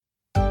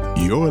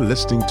You're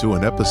listening to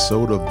an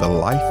episode of the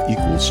Life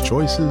Equals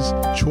Choices,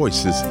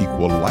 Choices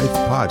Equal Life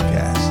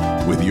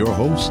podcast with your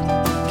host,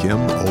 Kim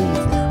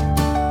Olver.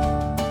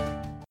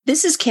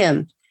 This is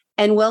Kim,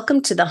 and welcome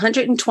to the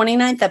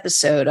 129th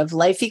episode of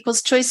Life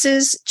Equals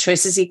Choices,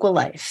 Choices Equal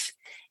Life.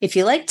 If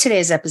you like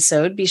today's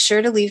episode, be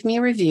sure to leave me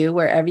a review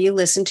wherever you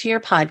listen to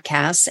your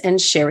podcasts and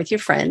share with your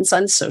friends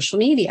on social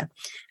media.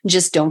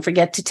 Just don't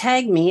forget to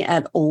tag me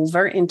at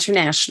Olver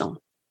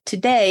International.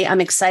 Today,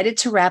 I'm excited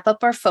to wrap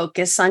up our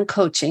focus on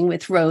coaching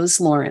with Rose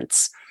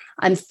Lawrence.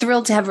 I'm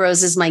thrilled to have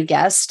Rose as my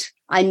guest.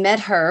 I met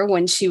her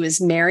when she was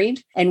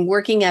married and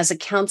working as a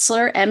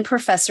counselor and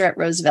professor at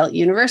Roosevelt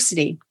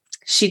University.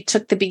 She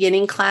took the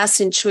beginning class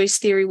in choice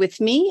theory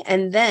with me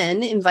and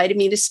then invited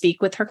me to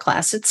speak with her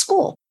class at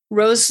school.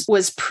 Rose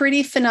was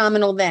pretty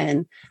phenomenal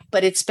then,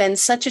 but it's been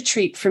such a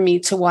treat for me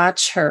to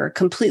watch her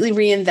completely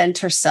reinvent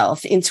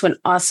herself into an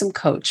awesome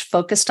coach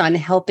focused on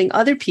helping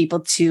other people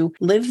to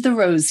live the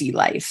Rosie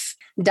life.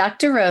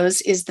 Dr.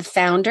 Rose is the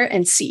founder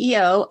and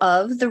CEO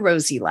of The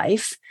Rosie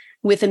Life,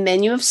 with a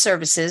menu of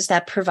services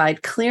that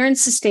provide clear and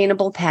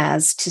sustainable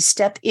paths to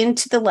step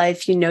into the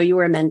life you know you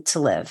are meant to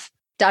live.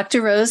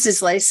 Dr. Rose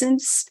is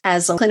licensed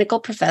as a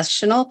clinical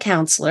professional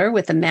counselor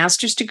with a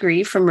master's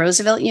degree from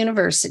Roosevelt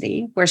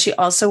University, where she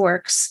also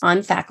works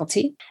on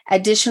faculty.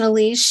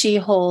 Additionally, she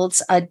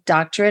holds a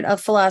doctorate of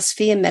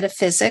philosophy and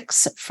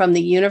metaphysics from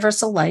the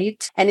Universal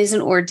Light and is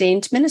an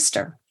ordained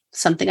minister,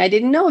 something I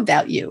didn't know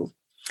about you.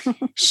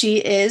 She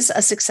is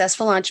a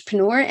successful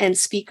entrepreneur and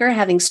speaker,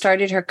 having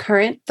started her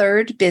current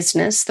third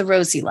business, The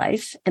Rosie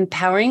Life,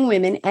 empowering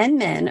women and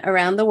men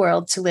around the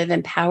world to live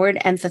empowered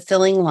and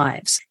fulfilling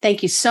lives.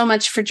 Thank you so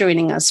much for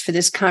joining us for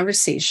this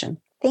conversation.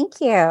 Thank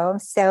you.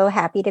 So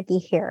happy to be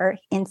here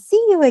and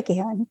see you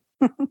again.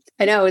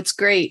 I know, it's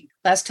great.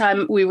 Last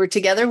time we were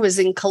together was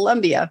in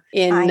Colombia,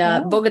 in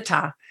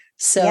Bogota.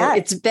 So yes.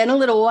 It's been a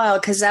little while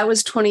because that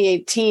was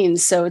 2018.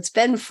 So it's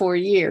been 4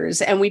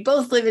 years and we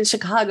both live in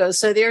Chicago.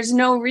 So there's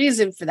no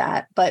reason for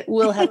that, but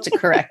we'll have to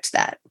correct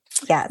that.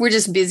 Yes. We're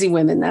just busy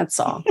women. That's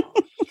all.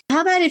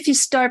 How about if you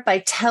start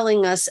by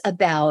telling us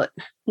about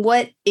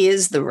what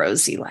is the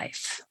Rosie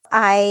Life?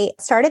 I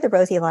started the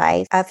Rosie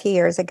Life a few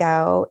years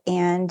ago,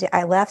 and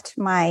I left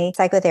my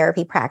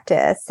psychotherapy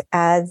practice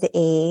as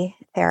a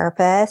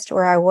therapist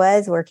where I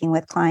was working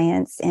with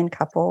clients and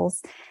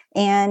couples.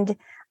 And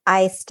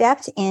I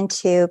stepped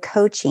into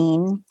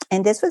coaching,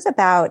 and this was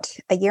about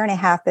a year and a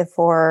half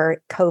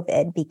before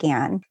COVID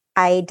began.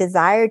 I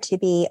desired to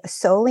be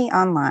solely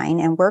online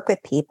and work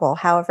with people.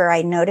 However,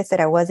 I noticed that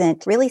I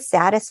wasn't really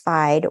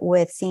satisfied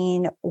with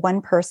seeing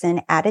one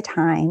person at a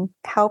time,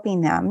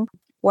 helping them.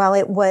 While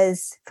it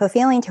was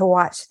fulfilling to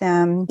watch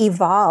them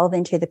evolve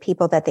into the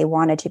people that they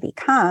wanted to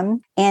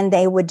become, and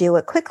they would do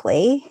it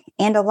quickly.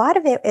 And a lot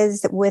of it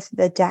is with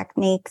the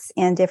techniques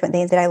and different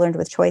things that I learned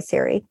with choice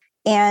theory.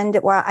 And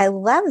while I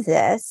love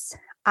this,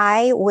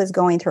 I was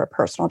going through a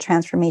personal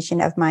transformation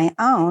of my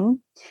own.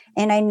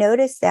 And I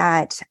noticed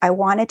that I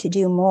wanted to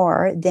do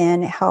more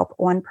than help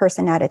one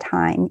person at a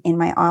time in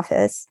my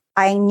office.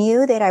 I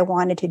knew that I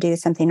wanted to do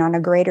something on a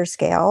greater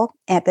scale.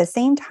 At the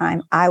same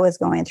time, I was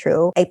going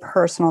through a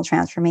personal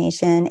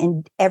transformation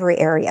in every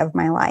area of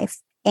my life.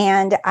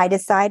 And I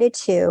decided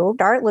to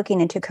start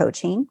looking into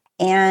coaching.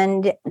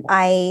 And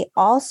I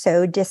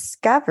also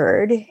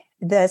discovered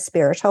the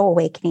spiritual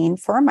awakening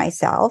for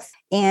myself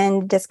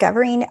and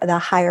discovering the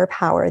higher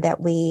power that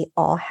we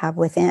all have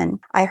within.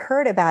 I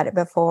heard about it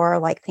before,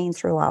 like things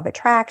through Law of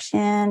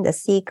Attraction, The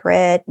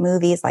Secret,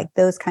 movies, like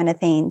those kind of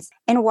things.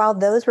 And while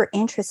those were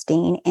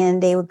interesting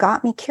and they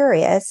got me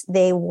curious,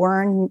 they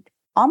weren't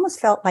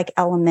almost felt like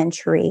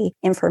elementary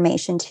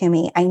information to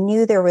me. I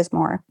knew there was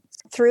more.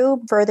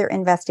 Through further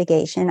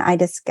investigation, I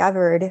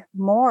discovered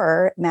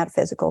more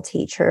metaphysical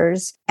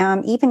teachers,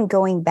 even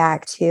going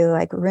back to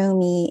like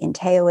Rumi and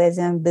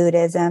Taoism,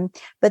 Buddhism,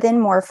 but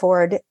then more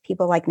forward,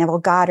 people like Neville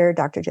Goddard,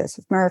 Dr.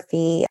 Joseph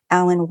Murphy,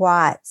 Alan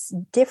Watts,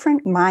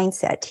 different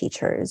mindset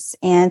teachers.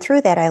 And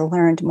through that, I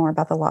learned more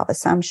about the law of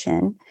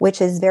assumption, which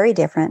is very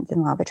different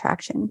than law of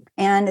attraction.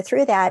 And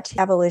through that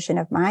evolution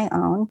of my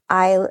own,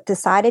 I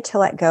decided to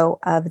let go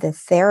of the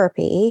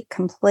therapy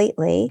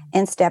completely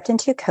and stepped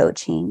into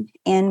coaching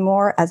and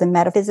more as a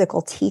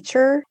metaphysical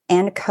teacher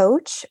and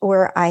coach,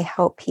 where I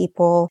help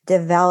people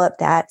develop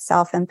that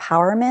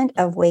self-empowerment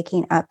of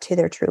waking up to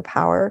their true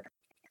power.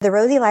 The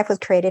Rosie Life was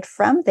created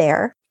from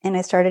there. And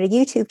I started a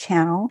YouTube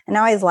channel. And I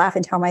always laugh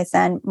and tell my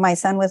son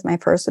was my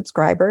first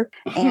subscriber.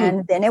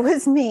 And then it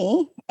was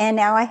me. And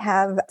now I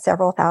have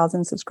several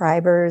thousand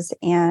subscribers.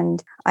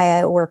 And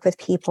I work with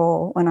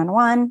people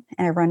one-on-one.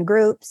 And I run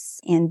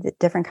groups and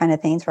different kind of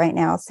things right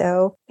now.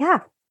 So yeah.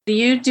 Do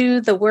you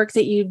do the work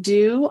that you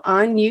do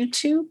on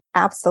YouTube?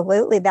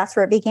 Absolutely. That's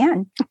where it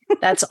began.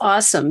 That's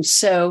awesome.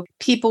 So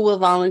people will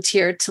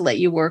volunteer to let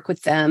you work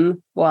with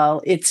them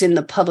while it's in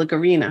the public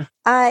arena.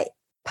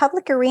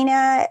 Public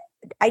arena,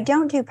 I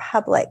don't do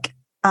public.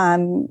 I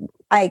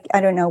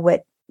don't know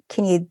what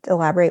Can you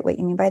elaborate what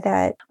you mean by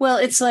that? Well,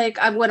 it's like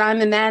what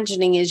I'm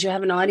imagining is you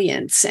have an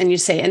audience and you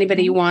say,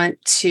 anybody you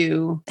want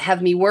to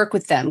have me work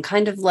with them,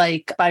 kind of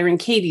like Byron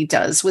Katie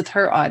does with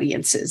her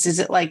audiences. Is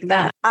it like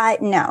that?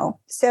 No.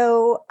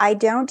 So I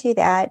don't do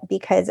that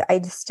because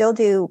I still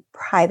do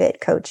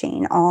private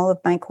coaching, all of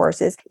my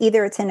courses.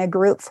 Either it's in a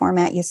group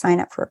format, you sign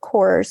up for a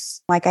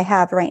course like I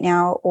have right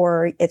now,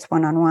 or it's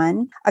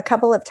one-on-one. A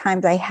couple of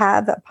times I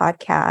have a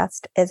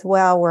podcast as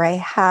well where I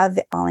have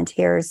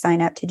volunteers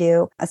sign up to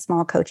do a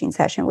small coaching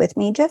session with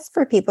me just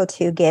for people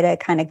to get a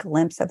kind of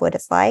glimpse of what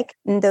it's like.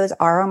 And those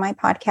are on my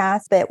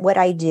podcast. But what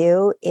I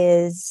do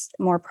is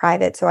more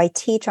private. So I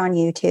teach on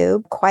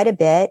YouTube quite a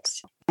bit.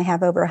 I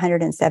have over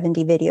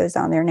 170 videos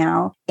on there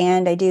now,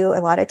 and I do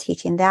a lot of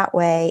teaching that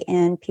way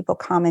and people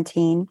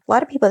commenting. A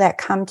lot of people that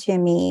come to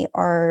me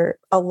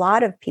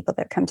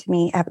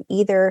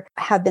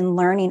have been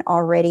learning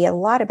already a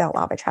lot about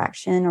law of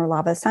attraction or law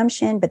of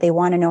assumption, but they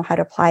want to know how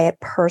to apply it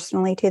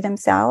personally to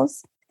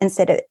themselves.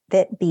 Instead of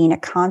it being a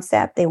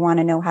concept, they want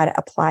to know how to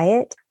apply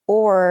it.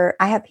 Or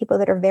I have people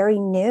that are very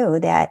new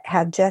that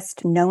have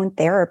just known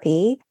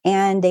therapy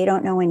and they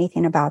don't know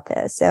anything about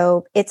this.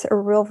 So it's a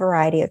real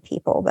variety of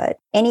people, but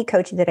any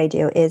coaching that I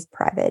do is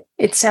private.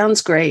 It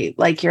sounds great.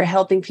 Like you're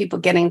helping people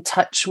get in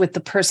touch with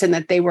the person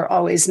that they were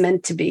always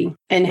meant to be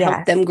and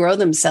help them grow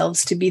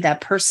themselves to be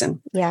that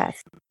person.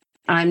 Yes.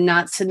 I'm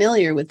not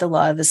familiar with the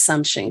law of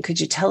assumption. Could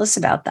you tell us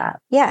about that?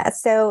 Yeah.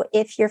 So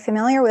if you're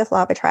familiar with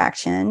law of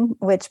attraction,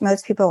 which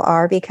most people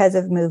are because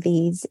of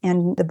movies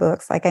and the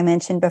books, like I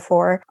mentioned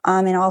before,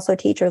 and also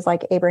teachers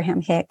like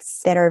Abraham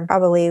Hicks that are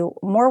probably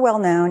more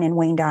well-known, and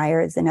Wayne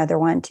Dyer is another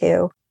one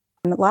too.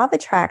 Law of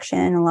attraction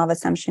and law of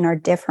assumption are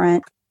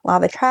different. Law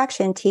of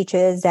attraction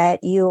teaches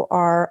that you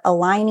are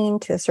aligning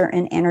to a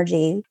certain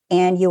energy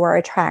and you are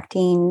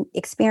attracting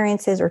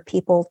experiences or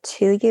people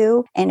to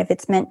you. And if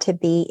it's meant to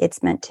be,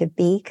 it's meant to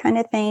be kind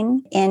of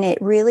thing. And it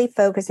really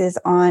focuses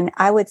on,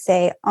 I would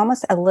say,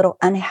 almost a little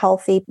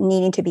unhealthy,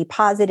 needing to be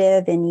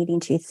positive and needing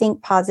to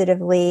think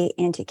positively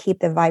and to keep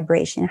the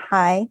vibration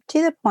high,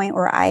 to the point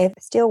where I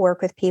still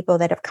work with people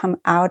that have come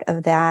out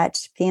of that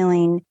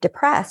feeling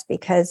depressed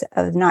because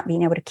of not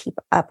being able to keep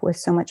up with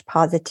so much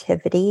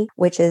positivity,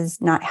 which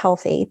is not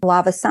healthy. Law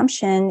of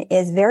assumption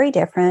is very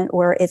different,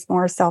 where it's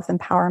more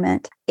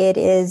self-empowerment. It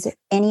is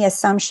any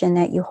assumption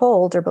that you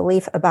hold or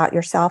belief about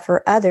yourself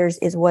or others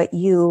is what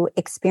you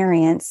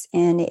experience,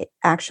 and it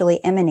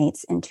actually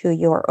emanates into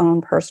your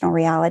own personal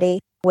reality.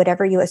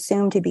 Whatever you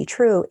assume to be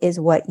true is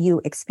what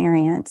you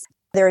experience.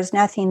 There is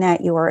nothing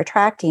that you are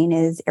attracting.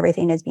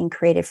 Everything is being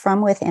created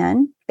from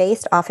within,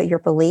 based off of your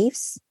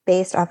beliefs,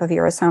 based off of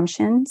your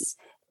assumptions.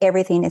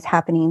 Everything is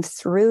happening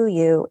through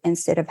you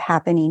instead of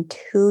happening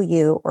to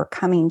you or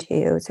coming to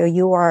you. So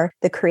you are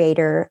the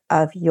creator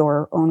of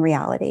your own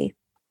reality.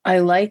 I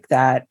like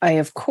that. I,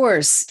 of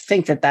course,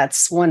 think that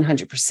that's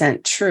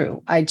 100%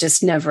 true. I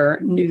just never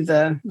knew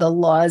the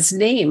law's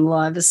name,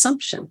 law of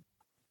assumption.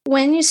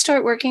 When you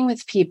start working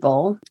with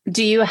people,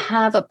 do you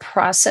have a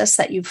process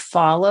that you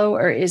follow,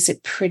 or is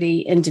it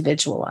pretty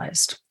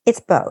individualized? It's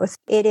both.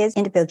 It is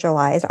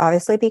individualized,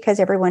 obviously, because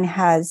everyone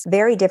has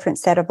very different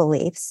set of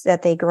beliefs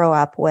that they grow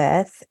up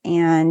with.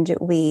 And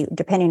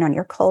depending on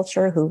your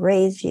culture, who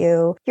raised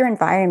you, your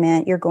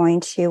environment,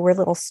 we're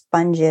little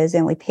sponges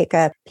and we pick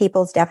up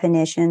people's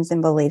definitions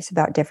and beliefs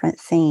about different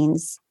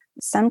things.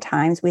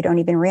 Sometimes we don't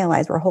even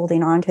realize we're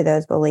holding on to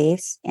those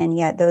beliefs. And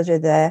yet those are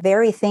the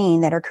very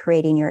thing that are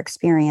creating your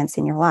experience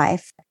in your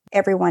life.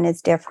 Everyone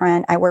is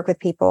different. I work with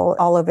people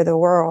all over the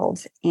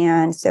world.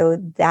 And so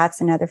that's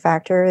another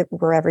factor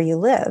wherever you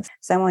live.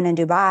 Someone in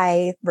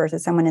Dubai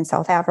versus someone in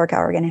South Africa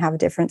are going to have a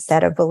different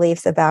set of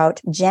beliefs about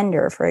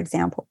gender, for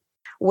example.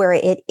 Where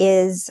it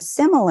is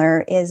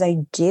similar is I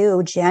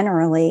do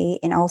generally,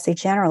 and I'll say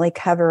generally,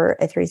 cover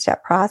a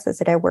 3-step process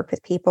that I work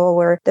with people,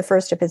 where the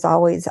first step is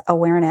always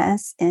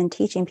awareness and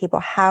teaching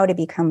people how to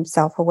become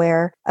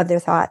self-aware of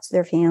their thoughts,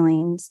 their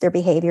feelings, their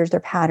behaviors,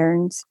 their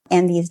patterns,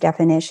 and these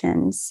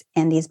definitions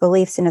and these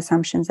beliefs and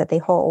assumptions that they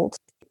hold.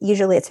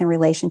 Usually it's in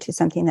relation to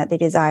something that they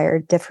desire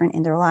different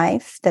in their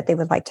life that they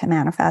would like to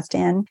manifest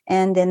in.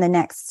 And then the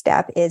next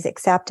step is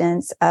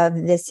acceptance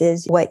of this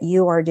is what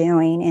you are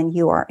doing and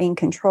you are in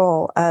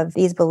control of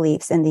these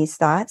beliefs and these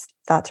thoughts.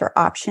 Thoughts are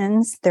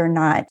options. They're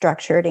not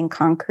structured and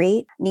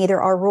concrete. Neither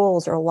are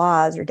rules or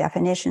laws or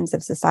definitions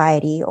of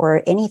society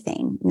or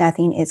anything.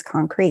 Nothing is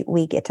concrete.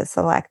 We get to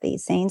select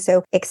these things.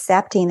 So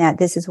accepting that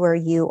this is where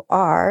you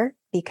are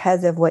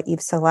because of what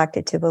you've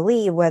selected to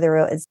believe, whether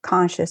it is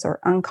conscious or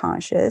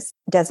unconscious,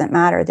 doesn't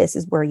matter. This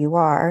is where you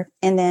are.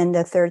 And then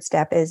the third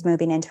step is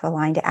moving into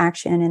aligned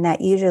action. And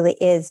that usually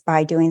is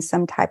by doing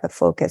some type of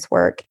focus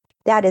work.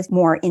 That is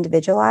more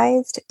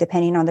individualized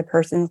depending on the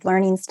person's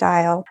learning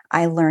style.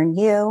 I learn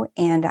you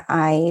and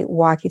I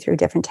walk you through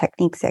different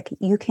techniques that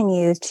you can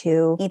use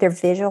to either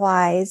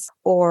visualize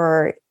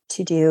or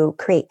to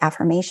create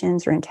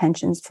affirmations or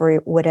intentions for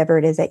whatever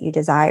it is that you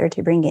desire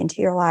to bring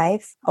into your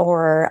life.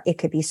 Or it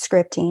could be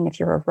scripting if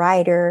you're a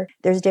writer.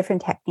 There's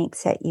different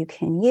techniques that you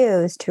can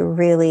use to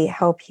really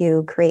help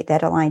you create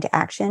that aligned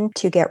action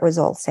to get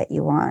results that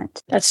you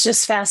want. That's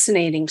just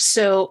fascinating.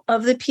 So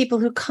of the people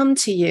who come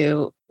to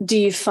you, do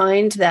you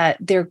find that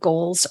their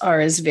goals are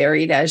as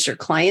varied as your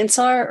clients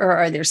are, or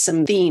are there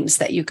some themes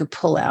that you could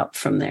pull out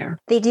from there?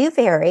 They do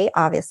vary,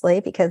 obviously,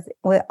 because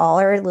we all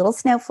are little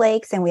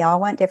snowflakes and we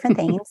all want different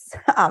things,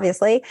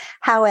 obviously.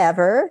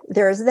 However,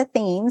 there's the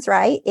themes,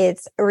 right?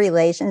 It's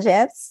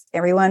relationships.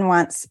 Everyone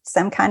wants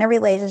some kind of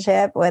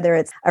relationship, whether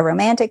it's a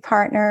romantic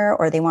partner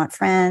or they want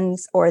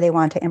friends or they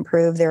want to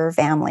improve their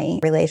family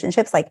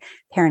relationships like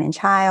parent and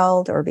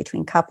child or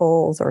between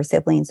couples or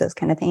siblings, those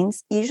kind of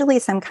things. Usually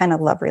some kind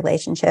of love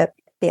relationship.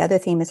 The other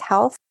theme is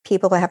health.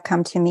 People have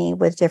come to me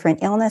with different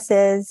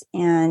illnesses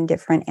and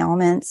different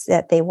ailments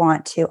that they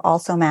want to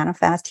also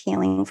manifest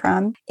healing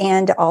from,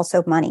 and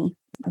also money.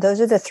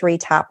 Those are the three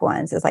top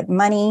ones. It's like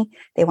money,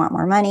 they want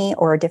more money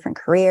or a different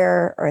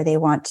career, or they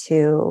want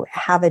to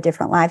have a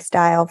different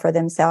lifestyle for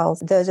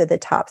themselves. Those are the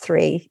top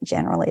three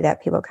generally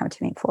that people come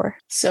to me for.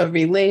 So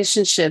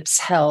relationships,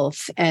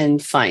 health,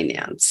 and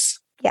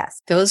finance.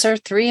 Yes. Those are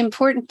three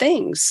important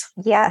things.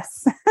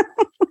 Yes.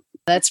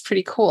 That's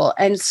pretty cool.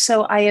 And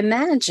so I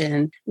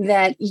imagine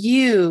that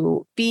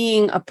you,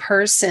 being a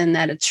person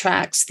that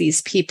attracts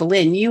these people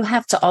in, you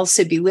have to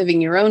also be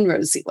living your own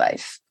rosy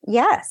life.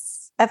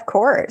 Yes, of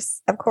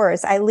course. Of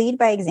course. I lead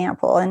by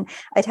example. And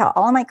I tell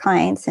all my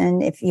clients,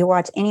 and if you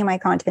watch any of my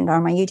content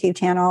on my YouTube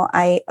channel,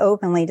 I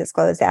openly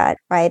disclose that,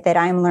 right? That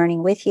I'm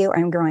learning with you,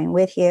 I'm growing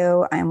with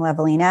you, I'm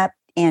leveling up.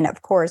 And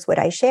of course, what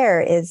I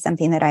share is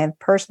something that I have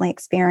personally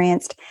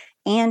experienced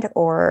and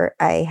or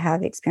I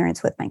have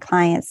experienced with my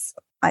clients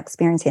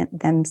experiencing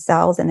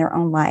themselves in their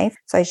own life.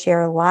 So I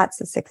share lots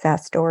of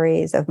success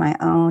stories of my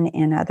own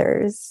and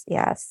others.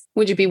 Yes.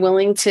 Would you be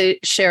willing to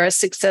share a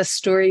success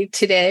story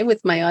today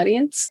with my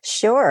audience?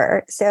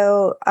 Sure.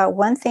 So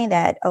one thing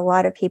that a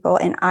lot of people,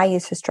 and I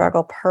used to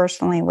struggle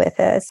personally with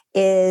this,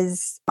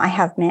 is I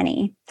have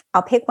many.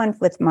 I'll pick one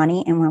with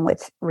money and one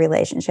with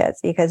relationships,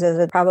 because those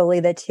are probably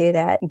the two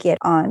that get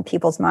on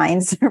people's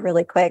minds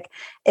really quick.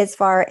 As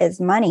far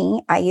as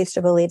money, I used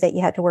to believe that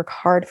you had to work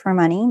hard for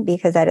money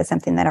because that is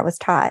something that I was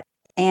taught,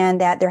 and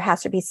that there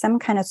has to be some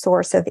kind of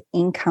source of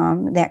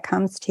income that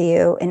comes to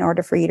you in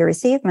order for you to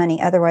receive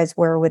money. Otherwise,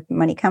 where would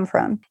money come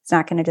from? It's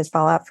not going to just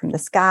fall out from the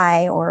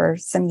sky, or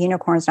some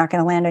unicorn's not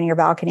going to land on your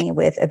balcony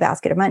with a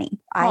basket of money.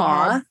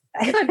 I've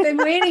been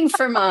waiting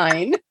for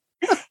mine.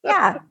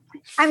 Yeah.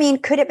 I mean,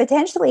 could it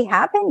potentially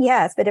happen?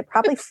 Yes, but it'd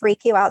probably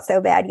freak you out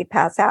so bad you'd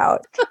pass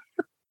out.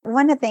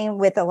 One of the things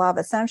with the law of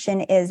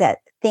assumption is that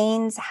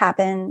things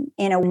happen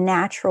in a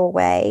natural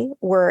way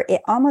where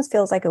it almost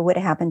feels like it would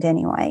have happened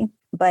anyway.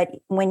 But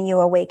when you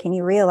awaken,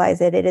 you realize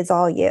that it is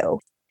all you.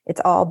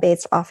 It's all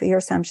based off of your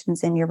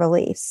assumptions and your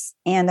beliefs.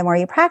 And the more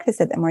you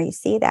practice it, the more you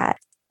see that.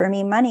 For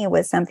me, money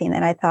was something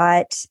that I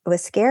thought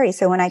was scary.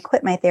 So when I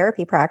quit my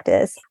therapy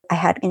practice, I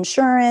had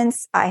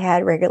insurance, I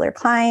had regular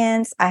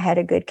clients, I had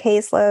a good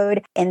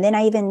caseload. And then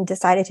I even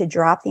decided to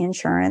drop the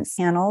insurance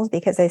channels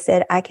because I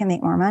said, I can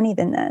make more money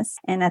than this.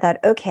 And I thought,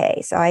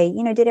 okay, so I,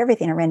 did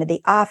everything. I rented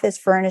the office,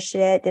 furnished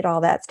it, did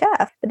all that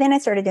stuff. But then I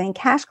started doing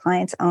cash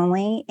clients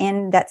only,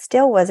 and that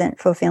still wasn't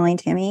fulfilling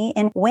to me.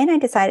 And when I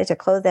decided to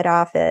close that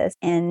office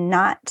and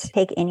not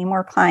take any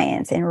more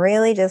clients and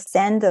really just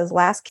send those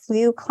last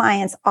few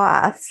clients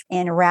off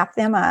and wrap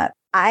them up,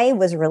 I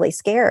was really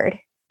scared.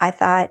 I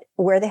thought,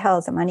 where the hell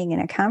is the money going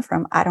to come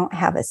from? I don't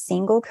have a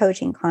single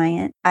coaching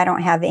client. I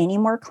don't have any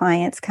more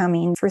clients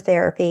coming for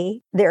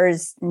therapy.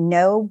 There's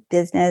no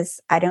business.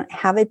 I don't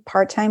have a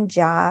part-time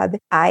job.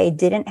 I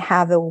didn't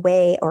have a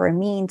way or a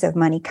means of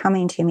money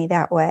coming to me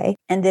that way.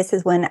 And this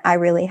is when I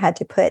really had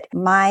to put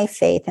my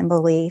faith and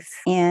belief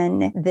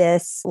in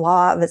this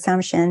law of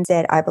assumptions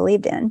that I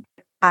believed in.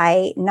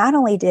 I not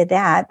only did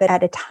that, but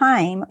at a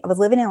time I was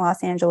living in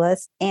Los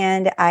Angeles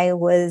and I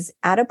was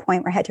at a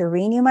point where I had to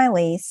renew my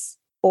lease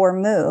or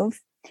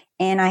move.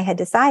 And I had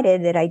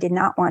decided that I did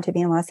not want to be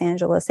in Los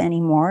Angeles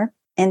anymore.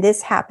 And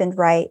this happened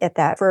right at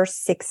that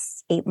first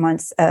 6-8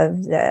 months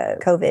of the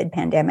COVID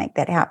pandemic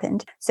that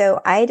happened.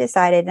 So I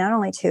decided not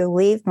only to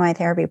leave my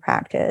therapy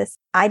practice,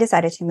 I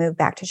decided to move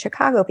back to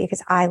Chicago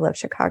because I love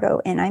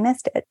Chicago and I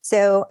missed it.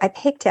 So I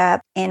picked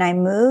up and I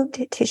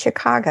moved to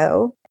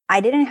Chicago. I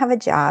didn't have a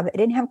job. I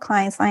didn't have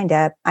clients lined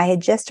up. I had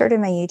just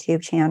started my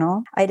YouTube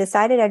channel. I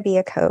decided I'd be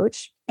a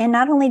coach. And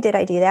not only did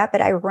I do that,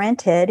 but I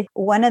rented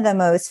one of the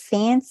most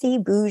fancy,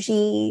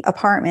 bougie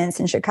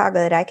apartments in Chicago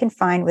that I can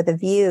find with a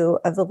view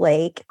of the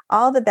lake,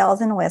 all the bells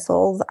and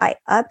whistles. I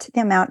upped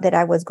the amount that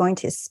I was going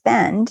to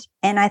spend.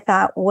 And I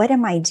thought, what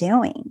am I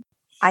doing?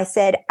 I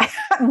said,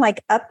 I'm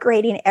like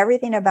upgrading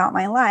everything about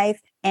my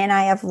life and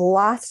I have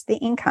lost the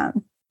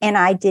income. And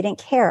I didn't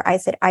care. I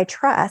said, I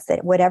trust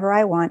that whatever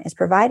I want is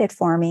provided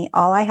for me.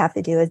 All I have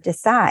to do is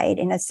decide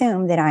and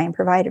assume that I am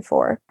provided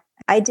for.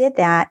 I did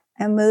that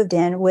and moved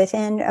in.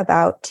 Within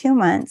about 2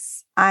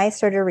 months, I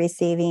started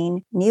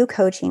receiving new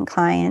coaching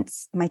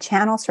clients. My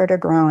channel started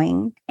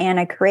growing, and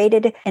I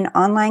created an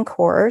online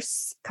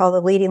course called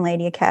the Leading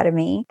Lady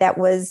Academy that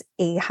was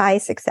a high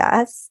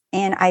success.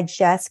 And I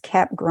just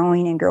kept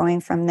growing and growing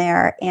from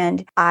there.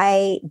 And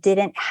I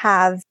didn't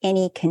have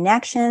any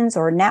connections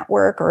or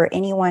network or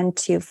anyone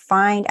to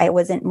find. I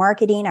wasn't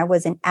marketing. I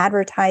wasn't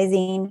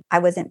advertising. I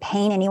wasn't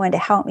paying anyone to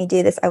help me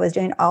do this. I was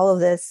doing all of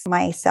this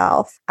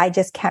myself. I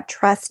just kept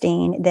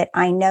trusting that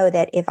I know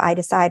that if I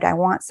decide I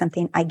want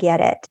something, I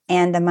get it.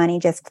 And the money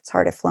just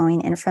started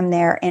flowing in from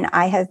there. And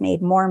I have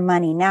made more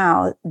money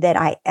now than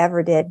I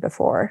ever did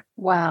before.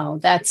 Wow,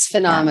 that's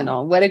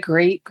phenomenal. Yeah. What a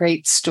great,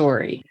 great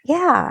story.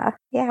 Yeah.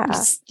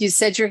 You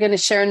said you're going to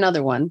share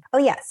another one. Oh,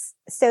 yes.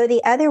 So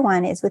the other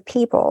one is with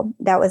people.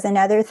 That was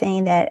another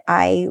thing that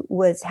I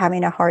was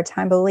having a hard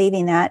time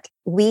believing, that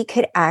we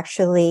could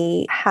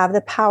actually have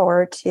the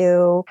power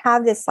to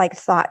have this like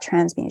thought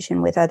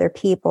transmission with other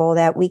people,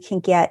 that we can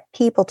get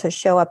people to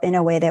show up in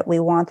a way that we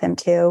want them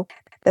to.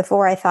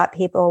 Before, I thought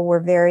people were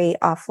very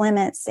off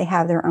limits. They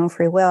have their own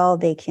free will.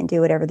 They can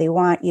do whatever they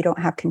want. You don't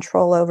have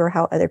control over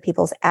how other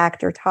people's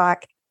act or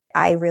talk.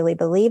 I really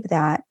believe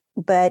that.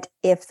 But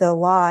if the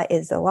law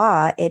is the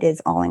law, it is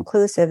all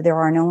inclusive. There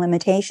are no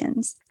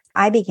limitations.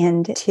 I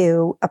began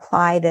to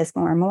apply this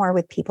more and more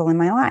with people in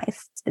my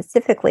life,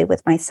 specifically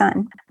with my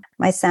son.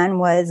 My son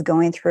was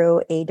going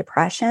through a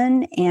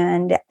depression,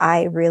 and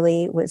I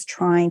really was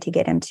trying to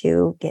get him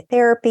to get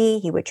therapy.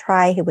 He would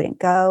try, he wouldn't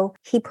go.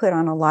 He put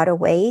on a lot of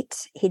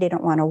weight. He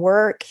didn't want to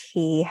work.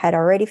 He had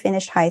already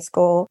finished high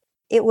school.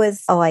 It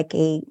was like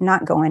a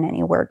not going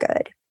anywhere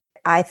good.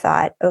 I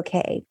thought,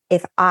 okay,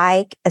 if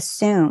I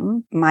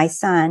assume my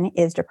son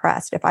is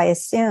depressed, if I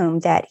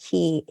assume that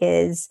he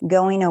is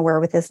going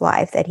nowhere with his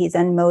life, that he's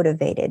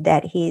unmotivated,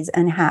 that he's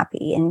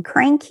unhappy and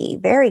cranky,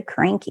 very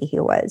cranky he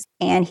was,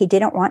 and he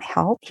didn't want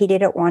help, he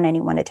didn't want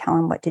anyone to tell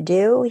him what to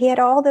do. He had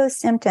all those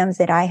symptoms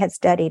that I had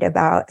studied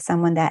about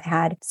someone that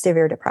had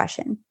severe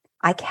depression.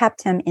 I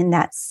kept him in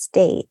that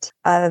state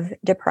of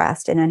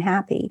depressed and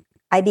unhappy.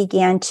 I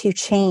began to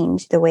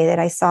change the way that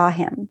I saw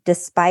him.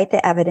 Despite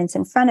the evidence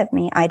in front of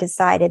me, I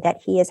decided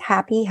that he is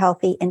happy,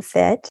 healthy, and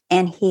fit,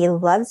 and he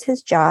loves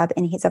his job,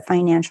 and he's a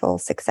financial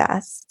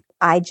success.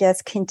 I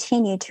just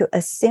continued to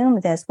assume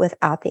this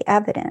without the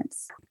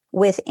evidence.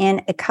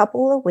 Within a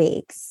couple of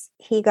weeks,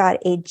 he got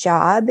a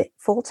job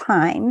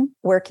full-time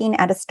working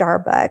at a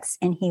Starbucks,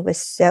 and he was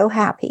so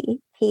happy.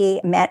 He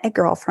met a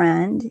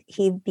girlfriend.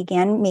 He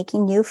began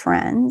making new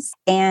friends,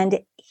 and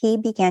he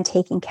began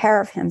taking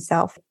care of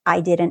himself.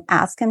 I didn't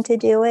ask him to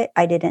do it.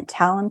 I didn't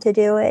tell him to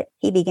do it.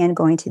 He began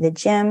going to the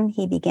gym.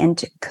 He began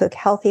to cook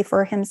healthy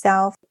for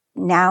himself.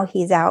 Now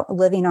he's out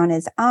living on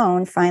his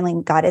own,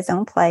 finally got his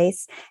own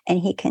place, and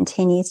he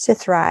continues to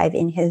thrive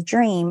in his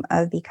dream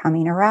of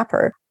becoming a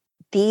rapper.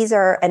 These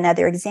are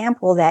another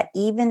example that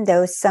even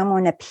though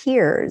someone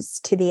appears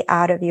to be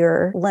out of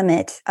your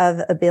limit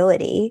of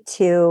ability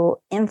to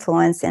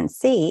influence and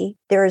see,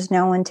 there is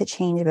no one to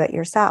change but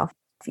yourself.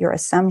 Your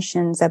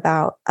assumptions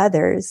about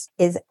others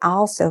is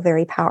also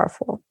very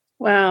powerful.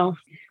 Wow.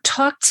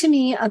 Talk to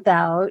me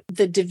about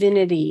the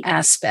divinity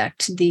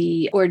aspect,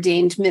 the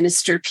ordained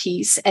minister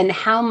piece, and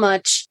how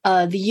much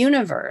the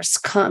universe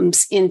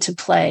comes into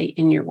play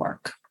in your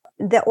work.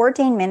 The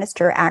ordained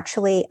minister,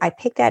 actually, I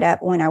picked that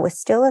up when I was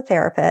still a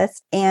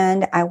therapist,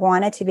 and I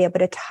wanted to be able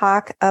to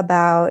talk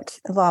about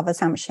the law of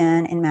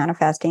assumption and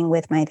manifesting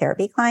with my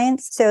therapy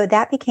clients. So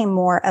that became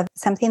more of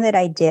something that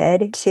I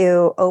did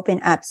to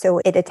open up. So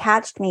it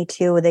attached me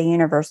to the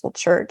Universal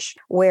Church,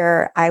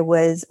 where I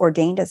was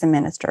ordained as a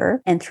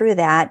minister. And through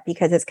that,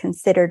 because it's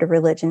considered a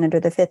religion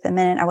under the Fifth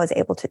Amendment, I was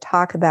able to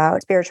talk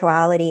about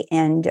spirituality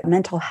and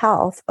mental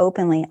health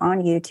openly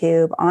on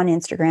YouTube, on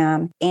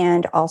Instagram,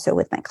 and also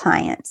with my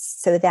clients.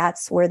 So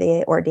that's where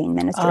the ordained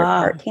minister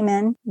part came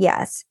in.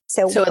 Yes.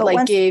 So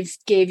it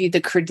gave you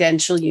the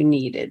credential you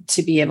needed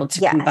to be able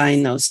to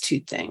combine those two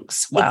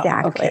things. Wow.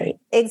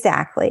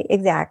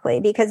 Exactly.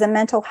 Because the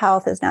mental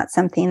health is not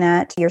something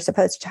that you're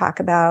supposed to talk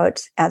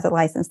about as a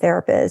licensed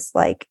therapist,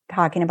 like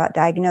talking about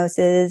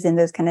diagnoses and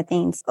those kind of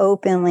things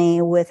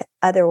openly with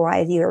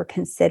otherwise you're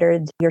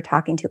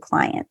talking to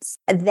clients.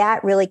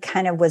 That really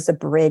kind of was a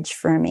bridge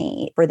for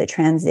me for the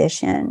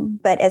transition.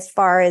 But as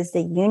far as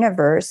the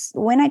universe,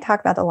 when I talk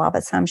about the law of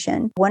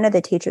assumption, one of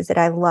the teachers that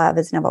I love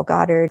is Neville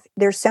Goddard.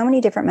 There's so many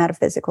different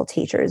metaphysical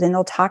teachers, and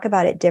they'll talk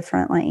about it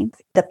differently.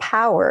 The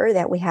power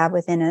that we have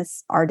within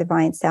us, our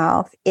divine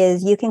self,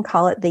 is you can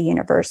call it the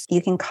universe. You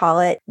can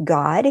call it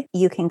God.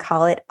 You can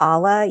call it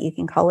Allah. You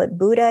can call it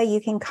Buddha. You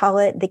can call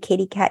it the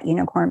kitty cat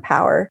unicorn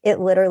power.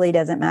 It literally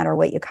doesn't matter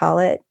what you call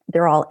it.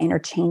 They're all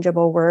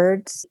interchangeable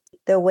words.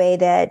 The way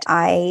that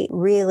I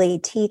really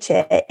teach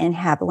it and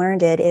have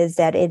learned it is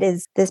that it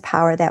is this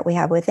power that we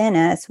have within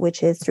us,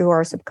 which is through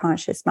our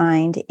subconscious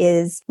mind,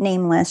 is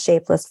nameless,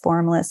 shapeless,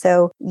 formless.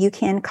 So you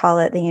can call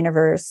it the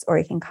universe, or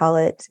you can call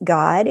it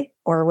God,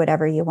 or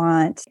whatever you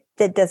want.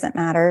 That doesn't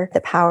matter.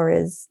 The power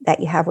is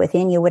that you have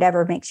within you,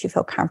 whatever makes you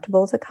feel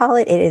comfortable to call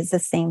it. It is the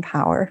same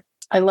power.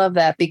 I love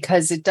that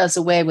because it does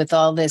away with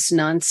all this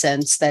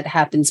nonsense that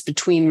happens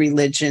between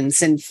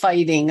religions and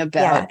fighting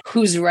about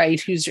who's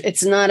right,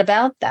 it's not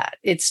about that.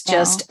 It's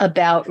just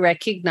about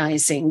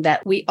recognizing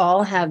that we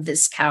all have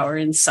this power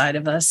inside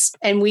of us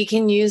and we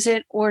can use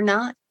it or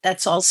not.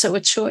 That's also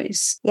a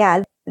choice.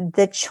 Yeah.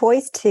 The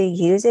choice to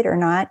use it or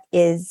not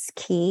is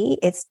key.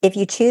 It's if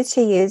you choose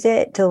to use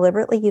it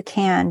deliberately, you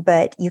can,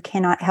 but you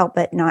cannot help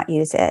but not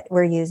use it.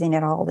 We're using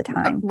it all the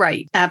time.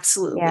 Right.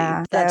 Absolutely.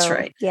 Yeah. That's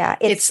right. Yeah.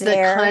 It's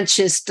the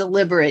conscious,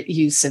 deliberate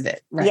use of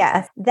it. Right.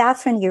 Yeah.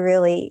 That's when you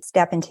really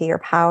step into your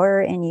power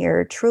and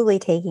you're truly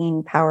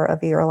taking power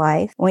over your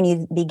life. When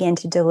you begin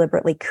to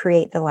deliberately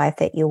create the life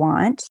that you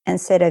want,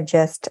 instead of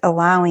just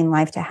allowing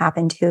life to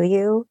happen to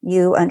you,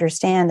 you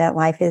understand that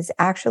life is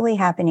actually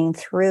happening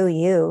through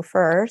you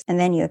first. And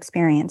then you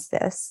experience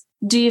this.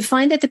 Do you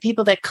find that the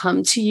people that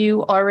come to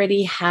you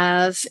already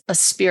have a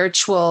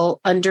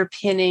spiritual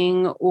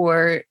underpinning,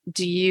 or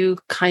do you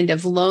kind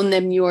of loan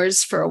them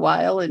yours for a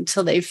while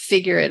until they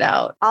figure it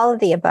out? All of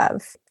the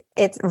above.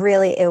 It's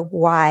really a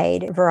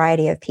wide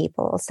variety of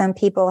people. Some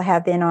people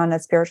have been on a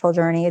spiritual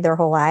journey their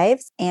whole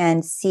lives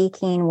and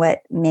seeking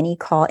what many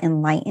call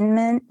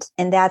enlightenment.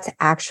 And that's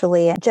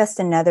actually just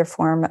another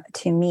form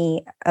to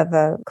me of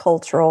a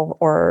cultural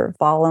or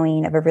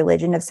following of a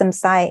religion of some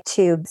site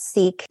to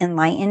seek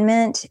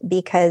enlightenment,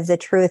 because the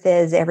truth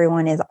is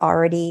everyone is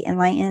already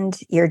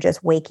enlightened. You're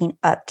just waking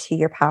up to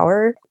your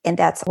power. And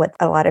that's what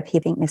a lot of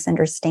people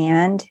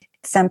misunderstand.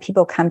 Some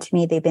people come to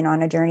me, they've been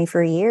on a journey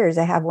for years.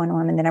 I have one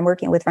woman that I'm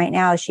working with right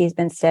now. She's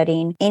been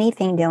studying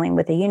anything dealing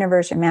with the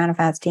universe or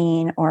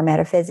manifesting or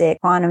metaphysics,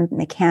 quantum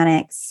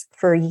mechanics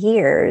for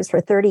years,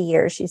 for 30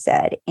 years, she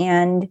said.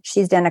 And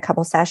she's done a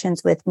couple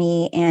sessions with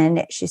me.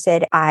 And she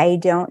said, I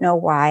don't know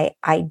why.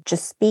 I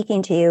just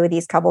speaking to you,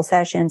 these couple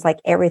sessions, like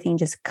everything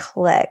just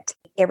clicked.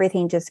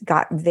 Everything just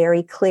got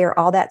very clear.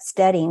 All that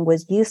studying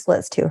was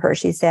useless to her,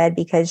 she said,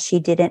 because she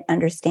didn't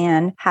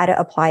understand how to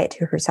apply it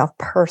to herself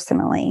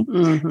personally.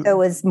 Mm-hmm. So it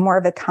was more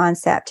of a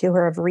concept to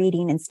her of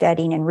reading and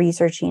studying and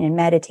researching and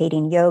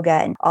meditating, yoga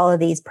and all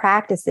of these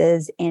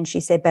practices. And she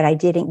said, but I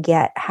didn't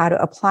get how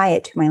to apply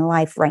it to my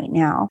life right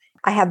now.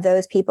 I have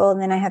those people.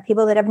 And then I have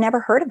people that have never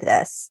heard of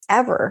this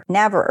ever,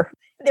 never.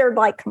 They're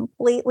like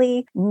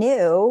completely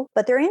new,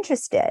 but they're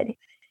interested.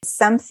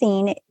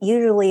 Something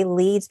usually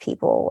leads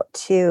people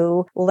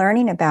to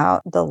learning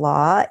about the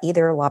law,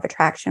 either law of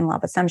attraction, law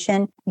of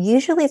assumption.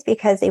 Usually it's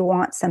because they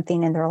want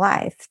something in their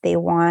life. They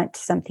want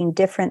something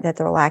different that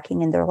they're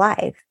lacking in their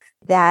life.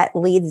 That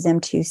leads them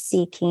to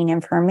seeking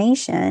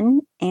information,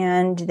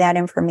 and that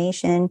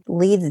information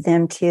leads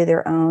them to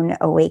their own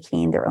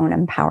awakening, their own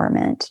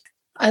empowerment.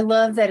 I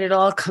love that it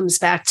all comes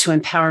back to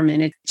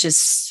empowerment. It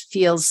just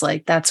feels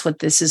like that's what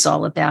this is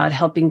all about,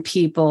 helping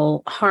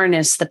people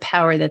harness the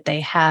power that they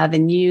have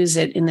and use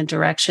it in the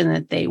direction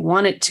that they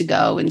want it to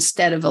go,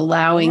 instead of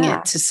allowing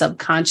it to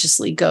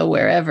subconsciously go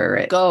wherever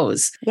it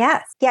goes.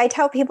 Yes. Yeah, I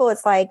tell people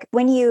it's like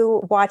when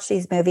you watch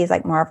these movies,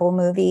 like Marvel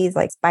movies,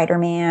 like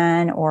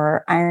Spider-Man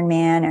or Iron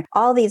Man, or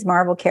all these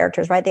Marvel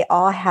characters, right? They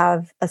all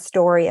have a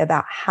story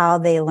about how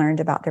they learned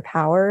about their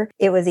power.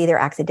 It was either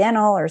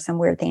accidental or some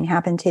weird thing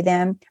happened to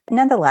them.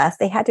 Nonetheless,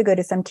 they had to go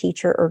to some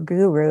teacher or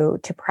guru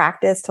to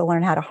practice to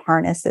learn how to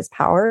harness this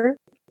power.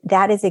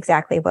 That is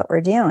exactly what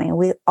we're doing.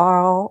 We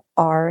all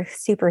are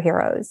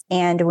superheroes.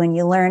 And when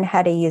you learn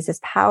how to use this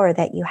power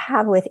that you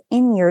have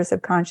within your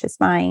subconscious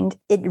mind,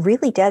 it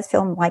really does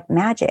feel like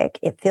magic.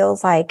 It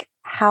feels like,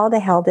 how the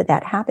hell did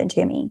that happen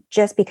to me?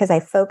 Just because I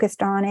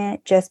focused on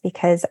it, just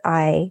because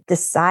I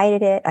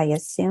decided it, I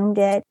assumed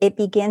it, it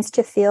begins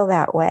to feel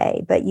that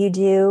way. But you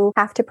do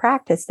have to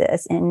practice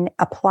this and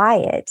apply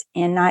it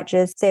and not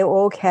just say,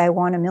 well, okay, I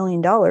won $1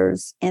 million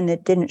and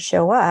it didn't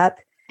show up.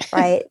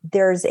 Right?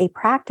 There's a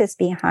practice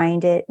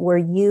behind it where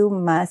you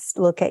must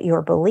look at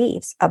your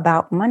beliefs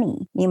about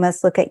money. You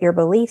must look at your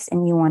beliefs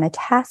and you want to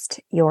test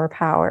your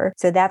power.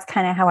 So that's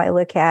kind of how I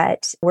look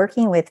at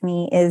working with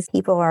me is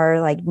people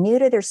are like new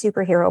to their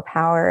superhero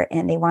power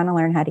and they want to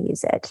learn how to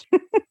use it.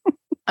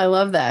 I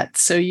love that.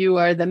 So you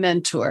are the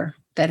mentor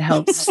that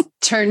helps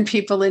turn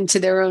people into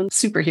their own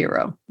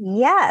superhero.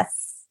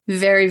 Yes.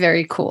 Very,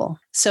 very cool.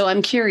 So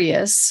I'm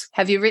curious,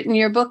 have you written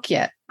your book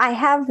yet? I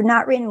have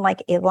not written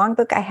like a long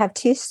book. I have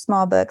 2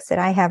 small books that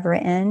I have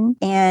written.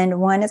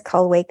 And one is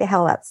called Wake the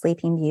Hell Up,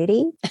 Sleeping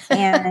Beauty.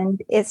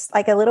 And it's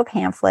like a little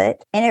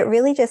pamphlet. And it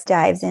really just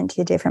dives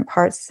into different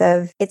parts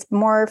of, it's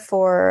more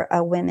for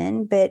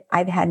women, but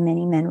I've had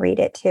many men read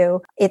it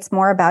too. It's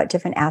more about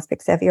different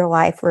aspects of your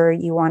life where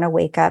you want to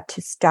wake up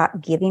to stop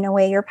giving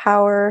away your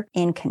power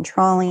and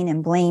controlling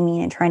and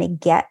blaming and trying to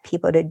get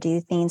people to do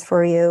things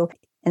for you.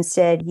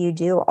 Instead, you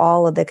do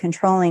all of the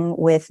controlling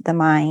with the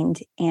mind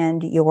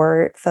and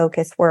your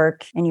focus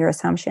work and your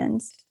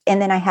assumptions.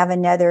 And then I have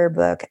another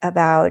book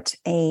about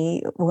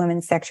a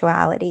woman's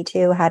sexuality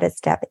too, how to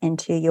step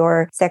into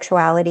your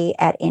sexuality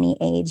at any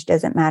age.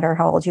 Doesn't matter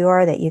how old you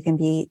are, that you can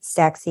be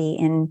sexy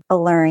and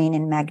alluring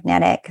and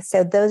magnetic.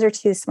 So those are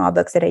 2 small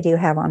books that I do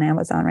have on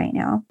Amazon right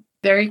now.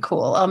 Very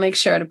cool. I'll make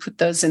sure to put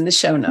those in the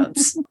show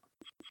notes.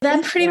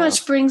 That pretty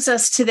much brings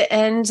us to the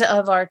end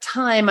of our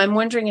time. I'm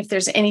wondering if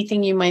there's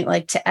anything you might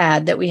like to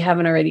add that we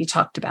haven't already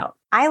talked about.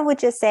 I would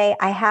just say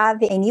I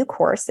have a new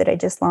course that I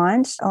just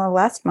launched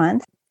last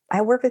month.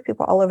 I work with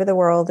people all over the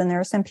world, and there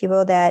are some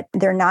people that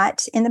they're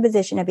not in the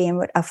position of being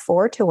able to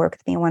afford to work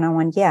with me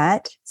one-on-one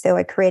yet. So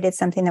I created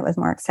something that was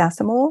more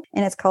accessible,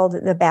 and it's called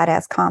the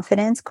Badass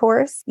Confidence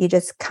course. You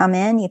just come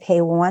in, you pay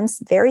one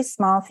very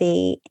small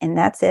fee, and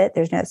that's it.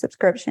 There's no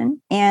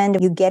subscription.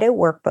 And you get a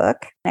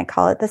workbook. I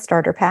call it the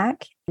starter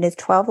pack. It is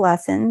 12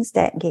 lessons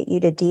that get you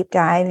to deep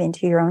dive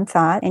into your own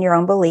thought and your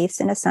own beliefs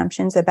and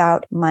assumptions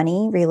about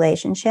money,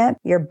 relationship,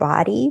 your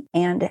body,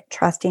 and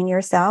trusting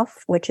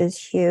yourself, which is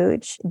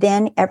huge.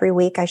 Then every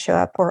week I show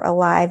up for a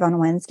live on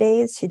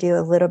Wednesdays to do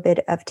a little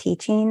bit of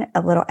teaching,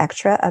 a little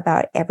extra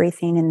about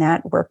everything in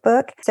that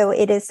workbook. So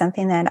it is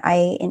something that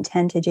I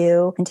intend to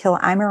do until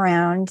I'm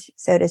around.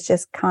 So it is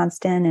just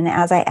constant. And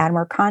as I add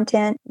more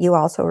content, you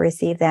also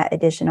receive that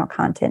additional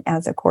content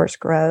as the course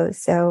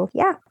grows. So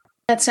yeah.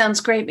 That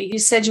sounds great, but you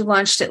said you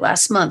launched it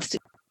last month.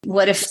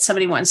 What if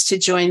somebody wants to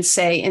join,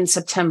 say, in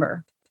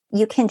September?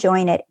 You can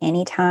join at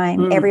any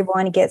time.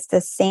 Everyone gets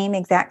the same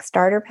exact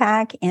starter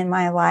pack, and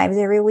my lives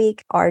every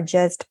week are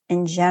just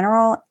in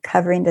general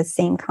covering the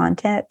same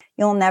content.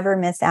 You'll never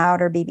miss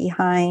out or be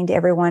behind.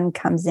 Everyone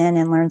comes in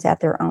and learns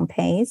at their own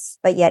pace,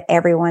 but yet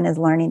everyone is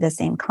learning the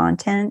same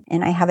content.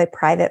 And I have a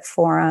private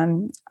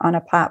forum on a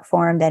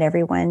platform that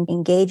everyone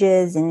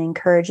engages and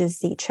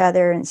encourages each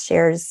other and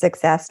shares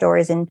success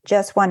stories. In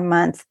just 1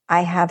 month,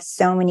 I have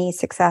so many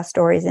success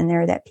stories in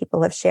there that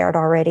people have shared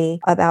already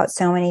about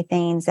so many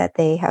things that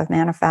they have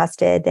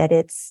manifested that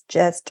it's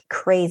just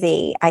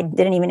crazy. I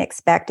didn't even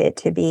expect it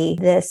to be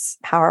this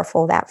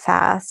powerful that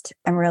fast.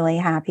 I'm really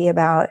happy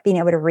about being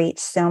able to reach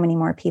so many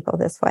more people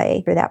this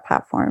way through that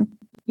platform.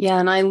 Yeah.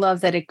 And I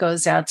love that it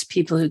goes out to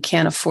people who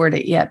can't afford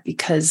it yet,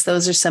 because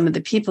those are some of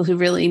the people who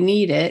really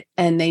need it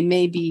and they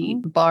may be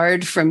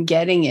barred from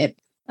getting it.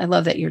 I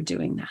love that you're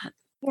doing that.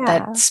 Yeah.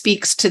 That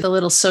speaks to the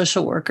little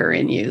social worker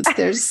in you.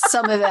 There's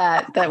some of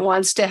that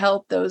wants to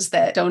help those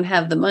that don't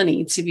have the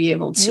money to be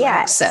able to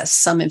access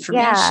some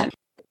information. Yeah.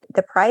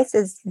 The price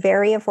is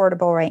very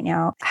affordable right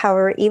now.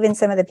 However, even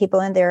some of the people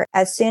in there,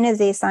 as soon as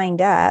they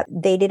signed up,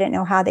 they didn't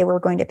know how they were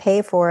going to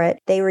pay for it.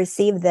 They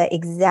received the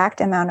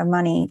exact amount of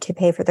money to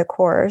pay for the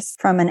course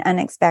from an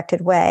unexpected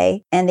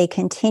way. And they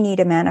continue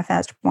to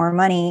manifest more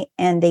money,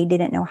 and they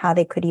didn't know how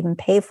they could even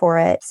pay for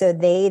it. So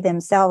they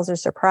themselves are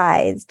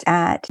surprised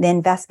at the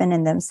investment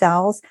in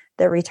themselves,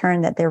 the return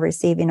that they're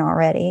receiving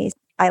already.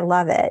 I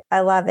love it.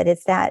 I love it.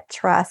 It's that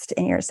trust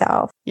in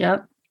yourself.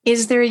 Yep.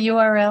 Is there a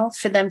URL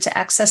for them to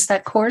access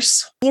that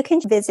course? You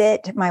can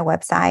visit my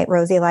website,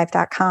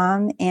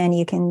 rosielife.com, and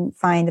you can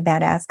find the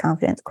Badass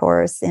Confidence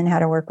course and how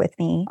to work with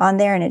me on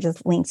there. And it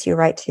just links you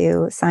right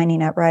to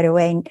signing up right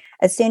away. And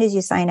as soon as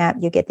you sign up,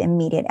 you get the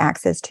immediate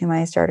access to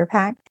my starter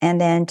pack and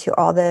then to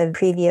all the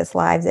previous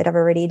lives that I've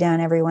already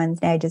done every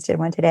Wednesday. I just did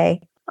one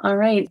today. All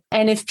right.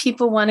 And if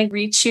people want to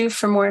reach you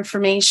for more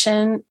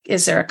information,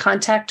 is there a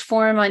contact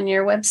form on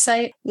your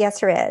website?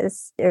 Yes, there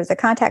is. There's a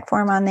contact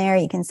form on there.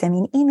 You can send me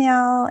an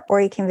email, or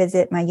you can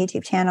visit my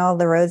YouTube channel,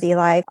 The Rosie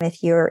Life,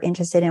 if you're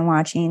interested in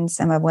watching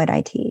some of what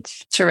I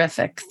teach.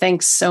 Terrific.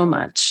 Thanks so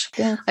much.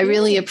 I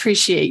really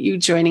appreciate you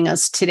joining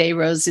us today,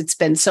 Rose. It's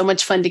been so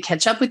much fun to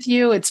catch up with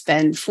you. It's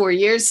been 4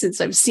 years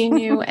since I've seen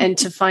you, and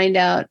to find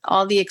out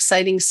all the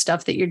exciting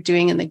stuff that you're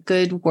doing and the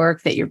good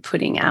work that you're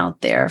putting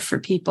out there for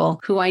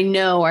people who I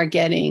know are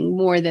getting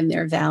more than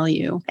their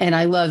value. And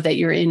I love that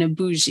you're in a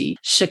bougie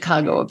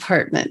Chicago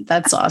apartment.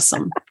 That's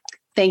awesome.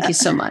 Thank you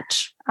so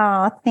much.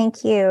 Oh,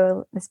 thank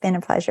you. It's been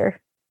a pleasure.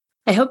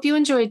 I hope you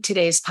enjoyed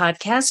today's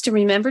podcast, and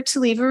remember to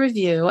leave a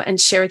review and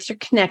share with your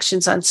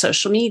connections on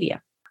social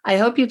media. I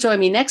hope you join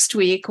me next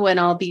week when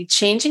I'll be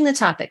changing the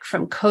topic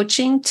from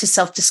coaching to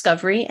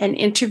self-discovery and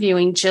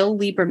interviewing Jill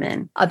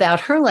Lieberman about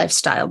her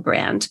lifestyle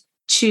brand,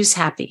 Choose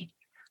Happy.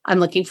 I'm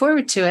looking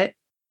forward to it.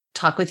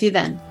 Talk with you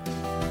then.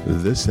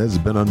 This has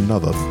been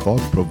another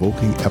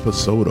thought-provoking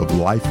episode of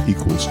Life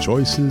Equals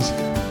Choices,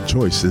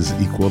 Choices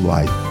Equal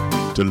Life.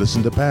 To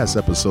listen to past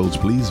episodes,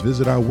 please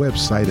visit our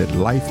website at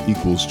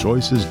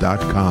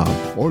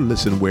lifeequalschoices.com or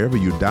listen wherever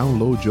you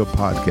download your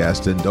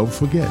podcast. And don't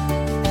forget,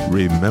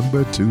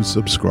 remember to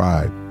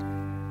subscribe.